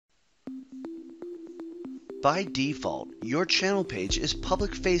By default, your channel page is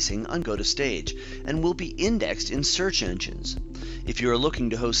public-facing on GoToStage and will be indexed in search engines. If you are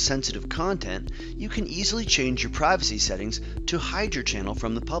looking to host sensitive content, you can easily change your privacy settings to hide your channel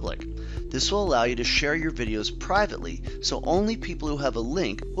from the public. This will allow you to share your videos privately, so only people who have a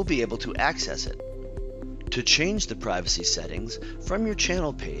link will be able to access it. To change the privacy settings, from your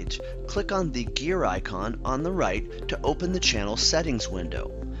channel page, click on the gear icon on the right to open the channel settings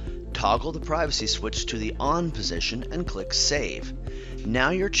window. Toggle the privacy switch to the on position and click Save.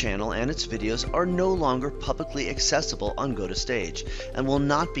 Now your channel and its videos are no longer publicly accessible on GoToStage and will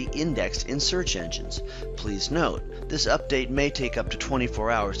not be indexed in search engines. Please note, this update may take up to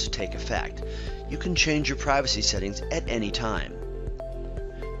 24 hours to take effect. You can change your privacy settings at any time.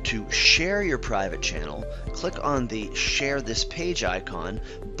 To share your private channel, click on the Share This Page icon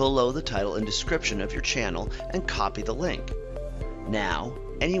below the title and description of your channel and copy the link. Now,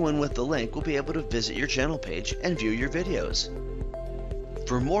 anyone with the link will be able to visit your channel page and view your videos.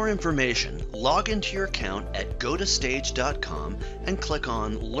 For more information, log into your account at GoToStage.com and click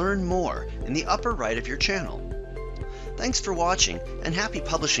on Learn More in the upper right of your channel. Thanks for watching and happy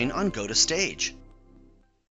publishing on GoToStage.